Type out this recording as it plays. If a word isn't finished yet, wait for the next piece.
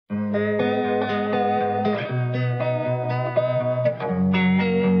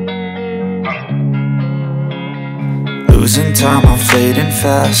Losing time, I'm fading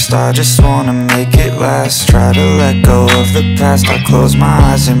fast. I just wanna make it last. Try to let go of the past. I close my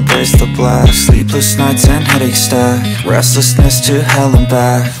eyes, embrace the blast. Sleepless nights and headache stack. Restlessness to hell and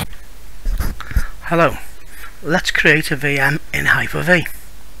back. Hello, let's create a VM in Hyper-V.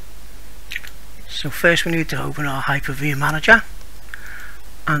 So first we need to open our Hyper-V manager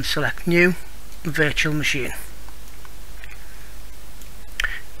and select New Virtual Machine.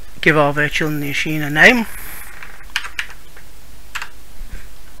 Give our virtual machine a name.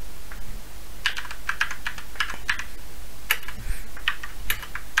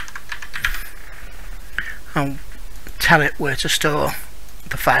 And tell it where to store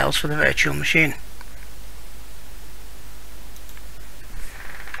the files for the virtual machine.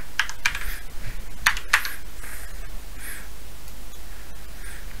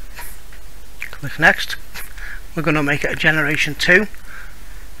 Click next. We're going to make it a generation 2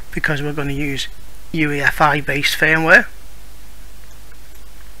 because we're going to use UEFI based firmware.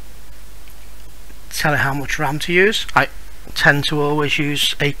 Tell it how much RAM to use. I tend to always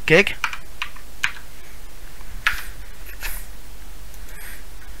use 8 gig.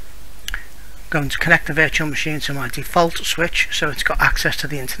 I'm going to connect the virtual machine to my default switch so it's got access to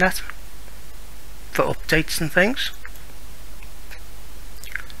the internet for updates and things.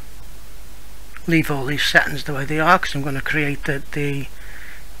 Leave all these settings the way they are because I'm going to create the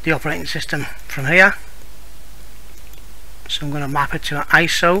operating system from here. So I'm going to map it to an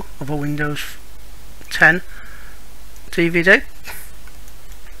ISO of a Windows 10 DVD,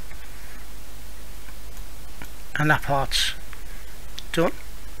 and that part's done.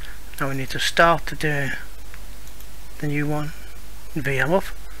 Now we need to start the new one, VM up,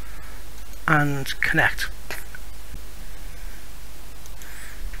 and connect.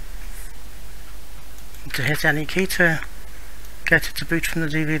 To hit any key to get it to boot from the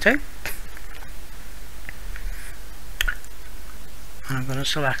DVD. And I'm going to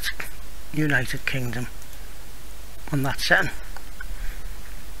select United Kingdom on that setting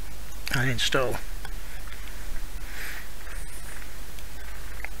and install.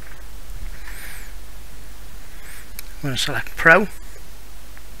 I'm going to select Pro.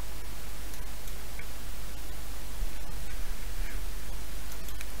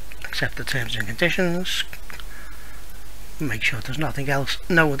 Accept the terms and conditions. Make sure there's nothing else,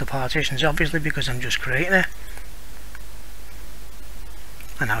 no other partitions obviously because I'm just creating it.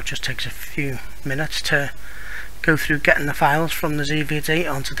 And now it just takes a few minutes to go through getting the files from the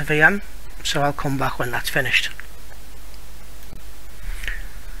DVD onto the VM, so I'll come back when that's finished.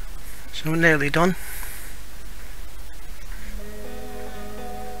 So we're nearly done.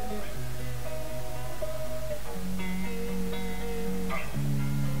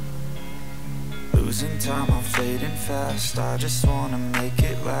 Losing time, I'm fading fast. I just wanna make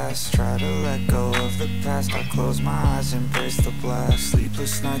it last. Try to let go of the past. I close my eyes, embrace the blast.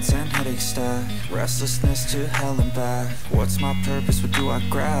 Sleepless nights and headache stack. Restlessness to hell and back. What's my purpose? What do I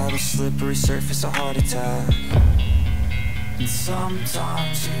grab? A slippery surface, a heart attack. And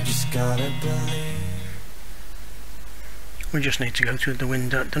sometimes you just gotta believe. We just need to go through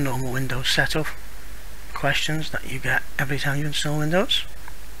the normal Windows setup questions that you get every time you install Windows.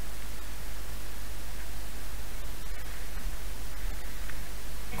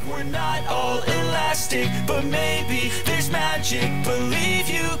 We're not all elastic, but maybe there's magic. Believe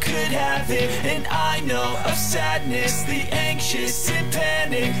you could have it. And I know of sadness, the anxious and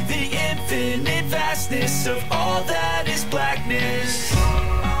panic, the infinite vastness of all that is blackness.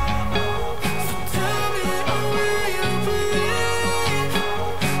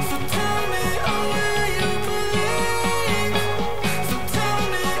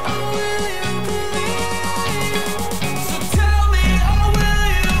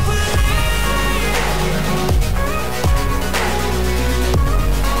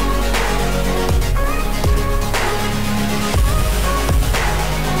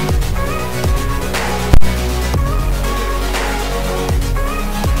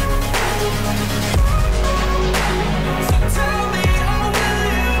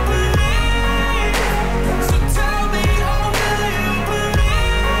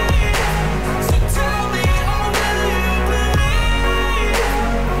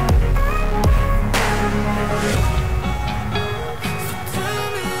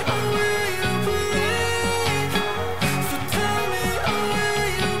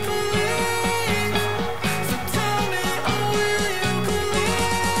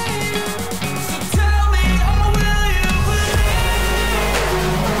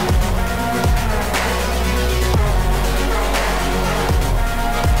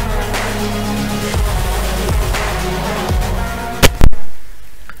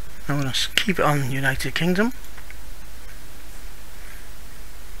 keep it on United Kingdom.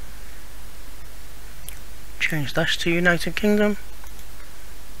 change this to United Kingdom.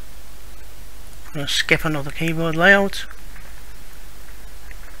 I'm going to skip another keyboard layout.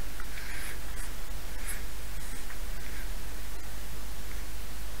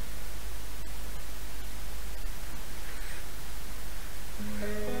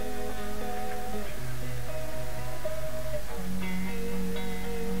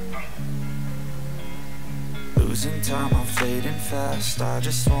 Losing time, I'm fading fast. I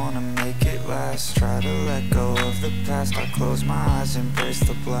just wanna make it last. Try to let go of the past. I close my eyes, embrace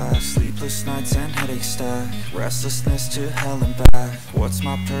the blast. Sleepless nights and headache stack. Restlessness to hell and back. What's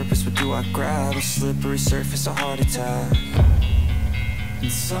my purpose? What do I grab? A slippery surface, a heart attack.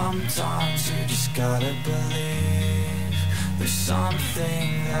 And sometimes you just gotta believe there's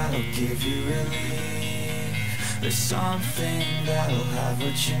something that'll give you relief. There's something that'll have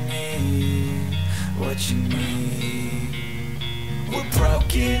what you need. What you need. We're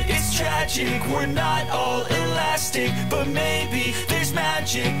broken, it's tragic, we're not all elastic, but maybe there's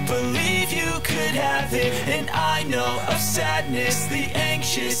magic, believe you could have it. And I know of sadness, the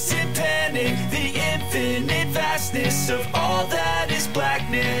anxious and panic, the infinite vastness of all that is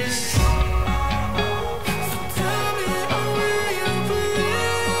blackness.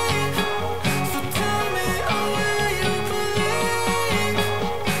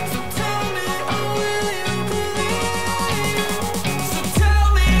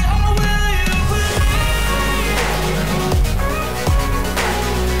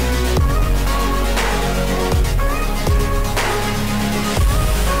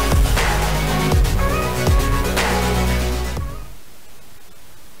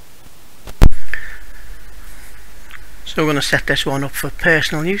 So we're going to set this one up for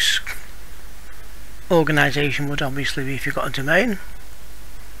personal use. Organisation would obviously be if you've got a domain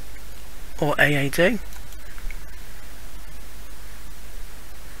or AAD.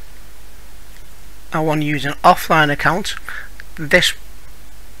 I want to use an offline account. This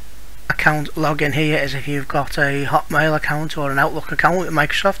account login here is if you've got a Hotmail account or an Outlook account with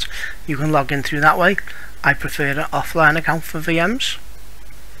Microsoft, you can log in through that way. I prefer an offline account for VMs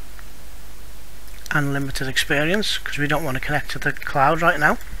and limited experience because we don't want to connect to the cloud right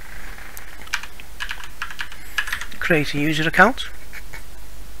now. Create a user account.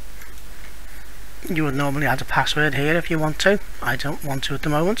 You would normally add a password here if you want to. I don't want to at the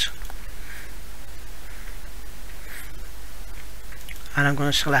moment. And I'm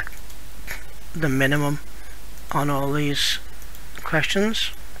going to select the minimum on all these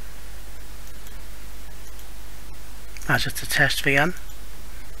questions as it's a test VM.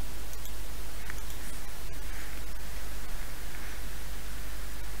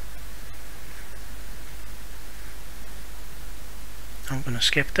 I'm going to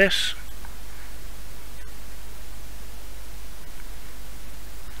skip this.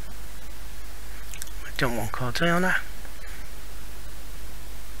 I don't want Cortana.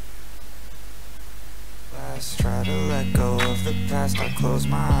 Try to let go of the past. I close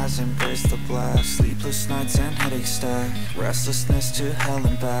my eyes, embrace the blast. Sleepless nights and headache stack. Restlessness to hell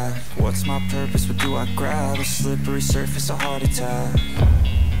and back. What's my purpose? What do I grab? A slippery surface, a heart attack.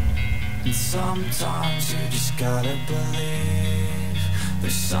 And sometimes you just gotta believe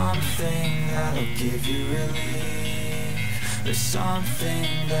there's something that'll give you relief. There's something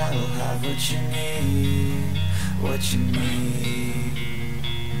that'll have what you need. What you need.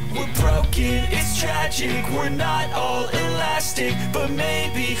 We're broken, it's tragic, we're not all elastic, but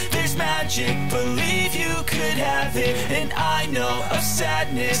maybe there's magic, believe you could have it. And I know of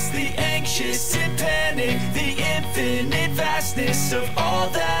sadness, the anxious and panic, the infinite vastness of all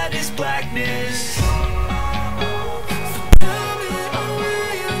that is blackness.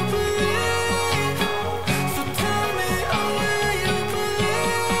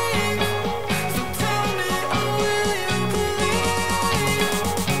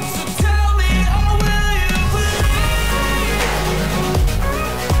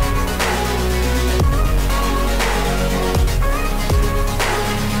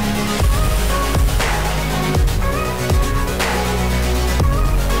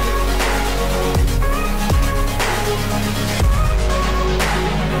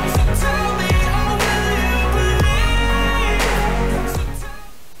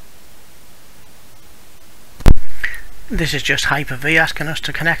 This is just Hyper-V asking us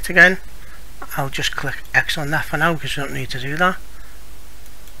to connect again. I'll just click X on that for now because we don't need to do that.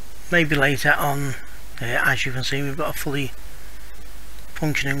 Maybe later on, as you can see, we've got a fully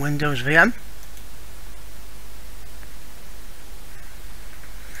functioning Windows VM.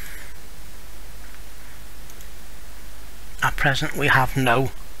 At present we have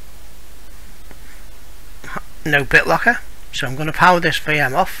no BitLocker, so I'm going to power this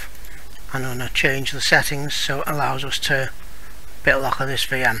VM off I'm going to change the settings so it allows us to BitLocker this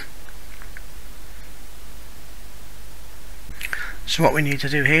VM. So what we need to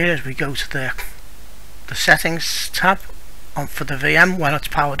do here is we go to the settings tab for the VM while it's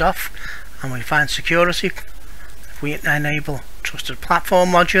powered off, and we find security. If we enable trusted platform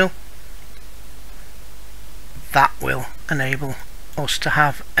module, that will enable us to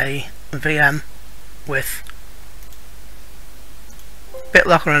have a VM with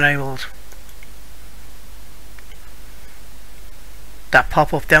BitLocker enabled. That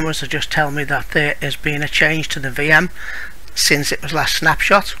pop-up then was to just tell me that there has been a change to the VM since it was last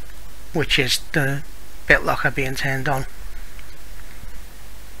snapshot, which is the BitLocker being turned on.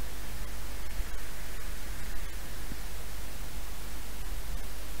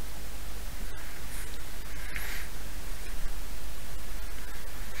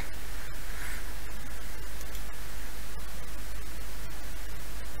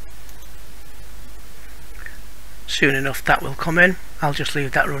 Soon enough that will come in. I'll just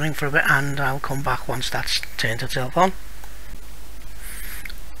leave that running for a bit and I'll come back once that's turned itself on.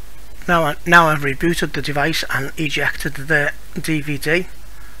 Now I've rebooted the device and ejected the DVD.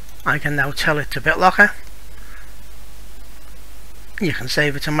 I can now tell it to BitLocker. You can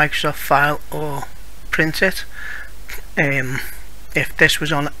save it to Microsoft file or print it. If this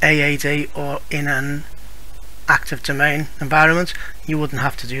was on AAD or in an active domain environment, you wouldn't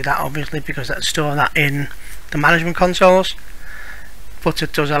have to do that, obviously, because that'd store that in the management consoles, but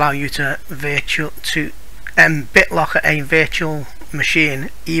it does allow you to BitLocker a virtual machine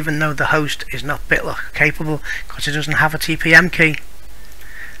even though the host is not BitLocker capable, because it doesn't have a TPM key.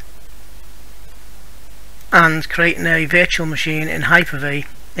 And creating a virtual machine in Hyper-V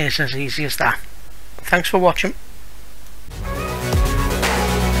is as easy as that. Thanks for watching.